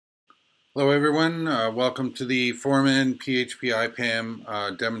Hello everyone, welcome to the Foreman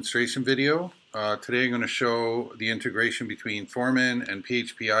phpIPAM demonstration video. Today I'm going to show the integration between Foreman and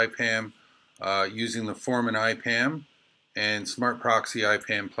phpIPAM using the Foreman IPAM and Smart Proxy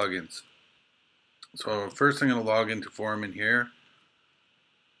IPAM plugins. So first I'm going to log into Foreman here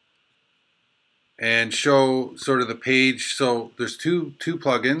and show sort of the page. So there's two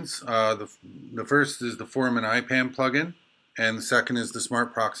plugins. The first is the Foreman IPAM plugin and the second is the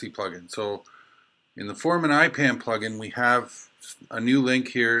Smart Proxy plugin. So in the Foreman IPAM plugin, we have a new link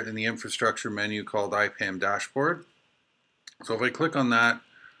here in the infrastructure menu called IPAM Dashboard. So if I click on that,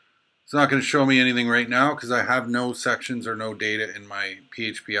 it's not going to show me anything right now because I have no sections or no data in my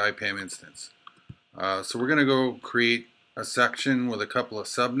phpIPAM instance. So we're going to go create a section with a couple of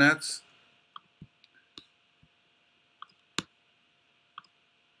subnets.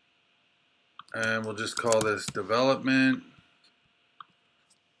 And we'll just call this development.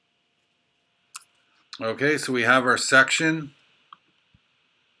 Okay, so we have our section.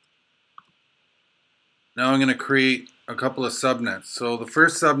 Now I'm going to create a couple of subnets. So the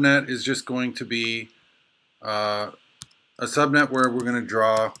first subnet is just going to be a subnet where we're going to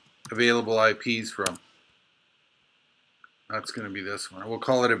draw available IPs from. That's going to be this one. We'll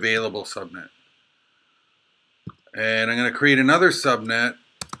call it available subnet. And I'm going to create another subnet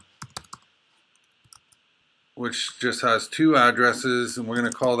which just has two addresses, and we're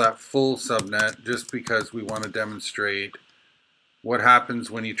going to call that full subnet just because we want to demonstrate what happens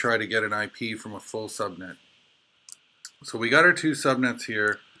when you try to get an IP from a full subnet. So we got our two subnets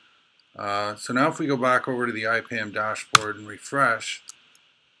here. So now if we go back over to the IPAM dashboard and refresh,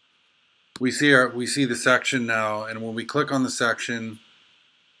 we see the section now, and when we click on the section,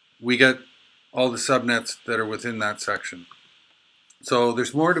 we get all the subnets that are within that section. So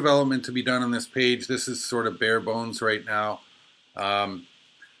there's more development to be done on this page. This is sort of bare bones right now.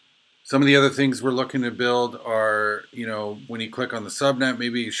 Some of the other things we're looking to build are, when you click on the subnet,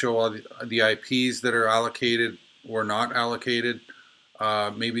 maybe you show all the IPs that are allocated or not allocated.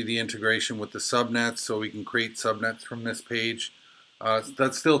 Maybe the integration with the subnets, so we can create subnets from this page.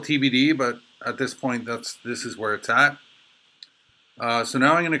 That's still TBD, but at this point, this is where it's at. So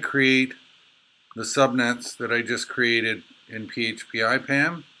now I'm going to create the subnets that I just created in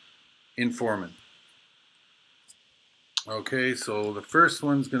phpIPAM in Foreman. Okay, so the first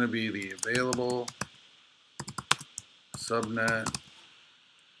one's going to be the available subnet,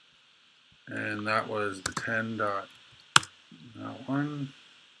 and that was the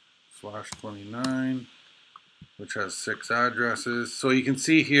 10.1/29, which has 6 addresses. So you can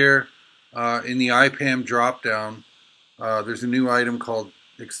see here in the IPAM dropdown, there's a new item called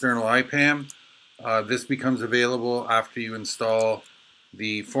external IPAM. This becomes available after you install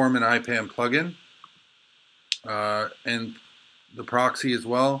the Foreman IPAM plugin and the proxy as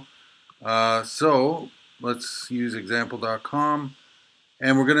well. So let's use example.com,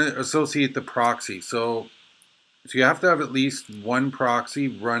 and we're going to associate the proxy. So you have to have at least one proxy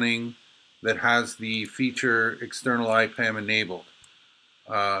running that has the feature external IPAM enabled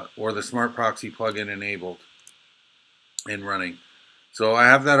or the Smart Proxy plugin enabled and running. So I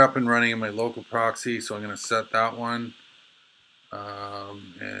have that up and running in my local proxy, so I'm going to set that one.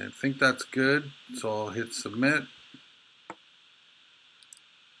 And I think that's good, so I'll hit submit.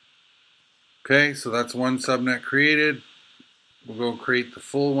 Okay, so that's one subnet created. We'll go create the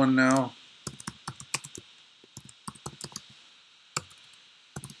full one now.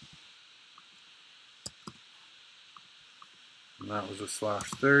 And that was a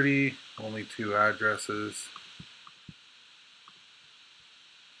 /30, only 2 addresses.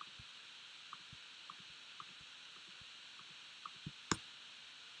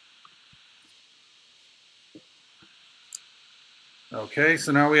 Okay,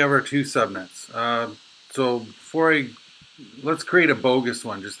 so now we have our 2 subnets. So let's create a bogus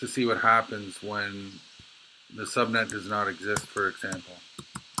one just to see what happens when the subnet does not exist, for example.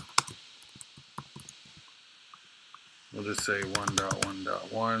 We'll just say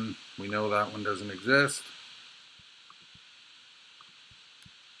 1.1.1. We know that one doesn't exist.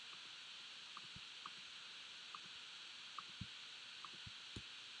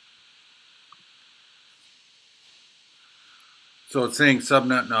 So it's saying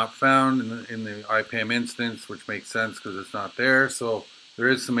subnet not found in the IPAM instance, which makes sense because it's not there. So there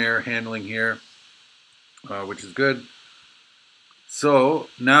is some error handling here, which is good. So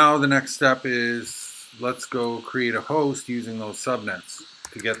now the next step is let's go create a host using those subnets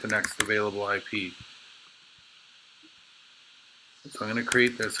to get the next available IP. So I'm going to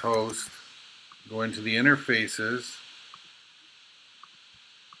create this host, go into the interfaces,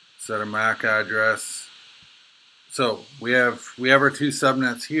 set a MAC address. So we have our 2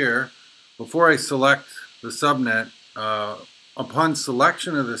 subnets here. before I select the subnet, upon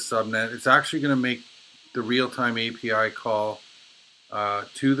selection of this subnet, it's actually going to make the real-time API call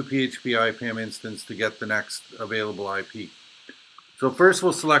to the phpIPAM instance to get the next available IP. So first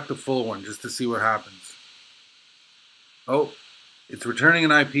we'll select the full one just to see what happens. Oh, it's returning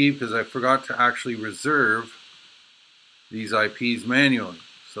an IP because I forgot to actually reserve these IPs manually.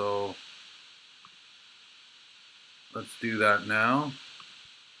 So let's do that now.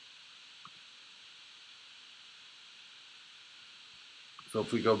 So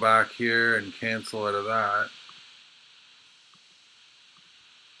if we go back here and cancel out of that,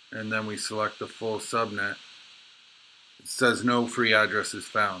 and then we select the full subnet, it says no free addresses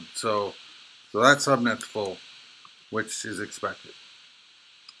found. So that subnet's full, which is expected.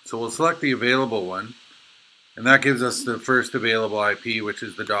 So we'll select the available one, and that gives us the first available IP, which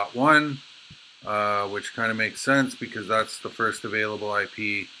is the .1, which kind of makes sense because that's the first available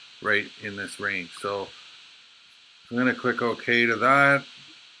IP right in this range. So I'm going to click OK to that.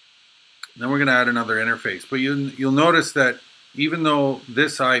 Then we're going to add another interface. But you'll notice that even though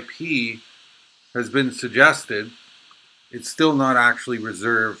this IP has been suggested, it's still not actually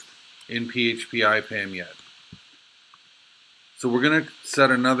reserved in phpIPAM yet. So we're going to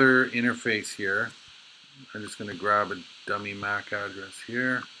set another interface here. I'm just going to grab a dummy MAC address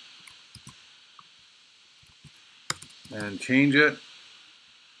here and change it.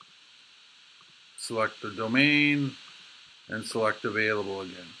 Select the domain and select available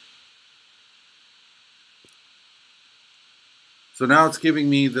again. So now it's giving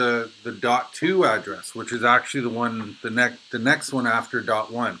me the .2 address, which is actually the next one after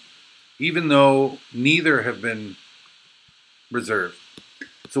 .1, even though neither have been reserved.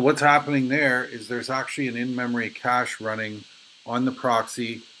 So what's happening there is there's actually an in-memory cache running on the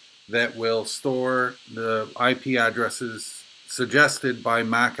proxy that will store the IP addresses suggested by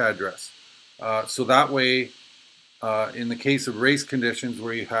MAC address. So that way, in the case of race conditions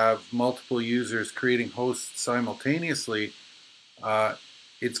where you have multiple users creating hosts simultaneously,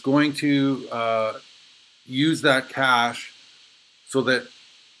 it's going to use that cache so that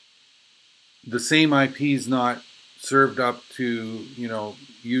the same IP is not served up to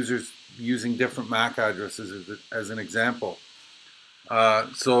users using different MAC addresses as an example.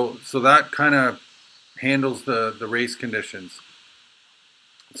 So that kind of handles the race conditions.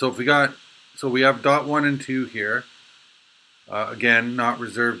 So we have .1 and 2 here. Again, not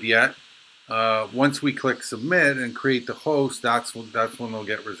reserved yet. Once we click submit and create the host, that's when they'll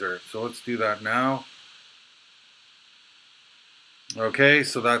get reserved. So let's do that now. Okay,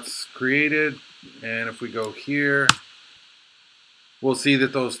 so that's created, and if we go here, we'll see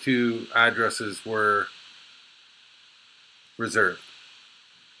that those two addresses were reserved.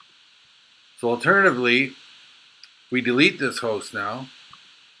 So alternatively, we delete this host now.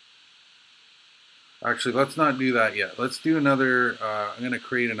 Actually, let's not do that yet. Let's do another, I'm going to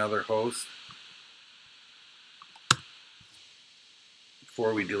create another host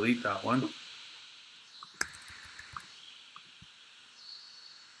before we delete that one.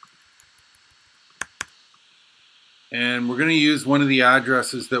 And we're going to use one of the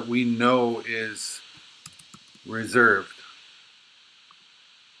addresses that we know is reserved.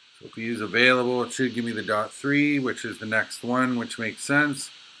 So if we use available, it should give me the .3, which is the next one, which makes sense.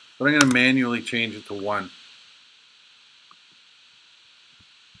 But I'm going to manually change it to 1.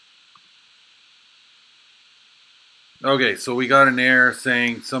 Okay, so we got an error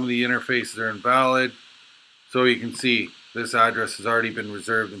saying some of the interfaces are invalid. So you can see this address has already been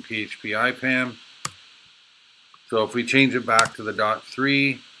reserved in phpIPAM. So if we change it back to the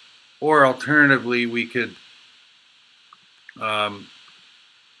 .3, or alternatively, we could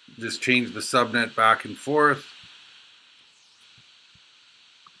just change the subnet back and forth.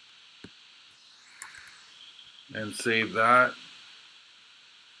 And save that.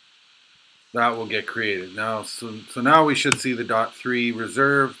 That will get created now. So now we should see the .3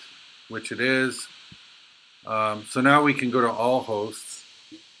 reserved, which it is. So now we can go to all hosts.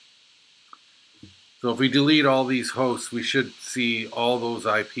 So if we delete all these hosts, we should see all those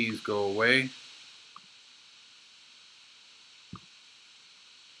IPs go away.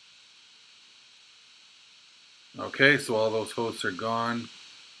 Okay, so all those hosts are gone.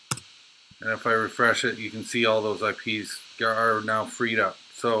 And if I refresh it, you can see all those IPs are now freed up.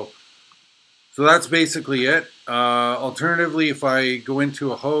 So that's basically it. Alternatively, if I go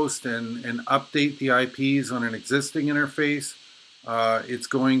into a host and update the IPs on an existing interface, it's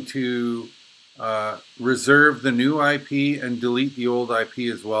going to reserve the new IP and delete the old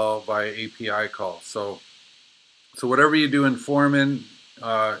IP as well via API call. So whatever you do in Foreman,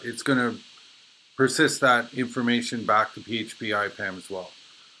 it's going to persist that information back to phpIPAM as well.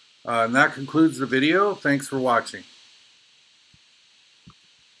 And that concludes the video. Thanks for watching.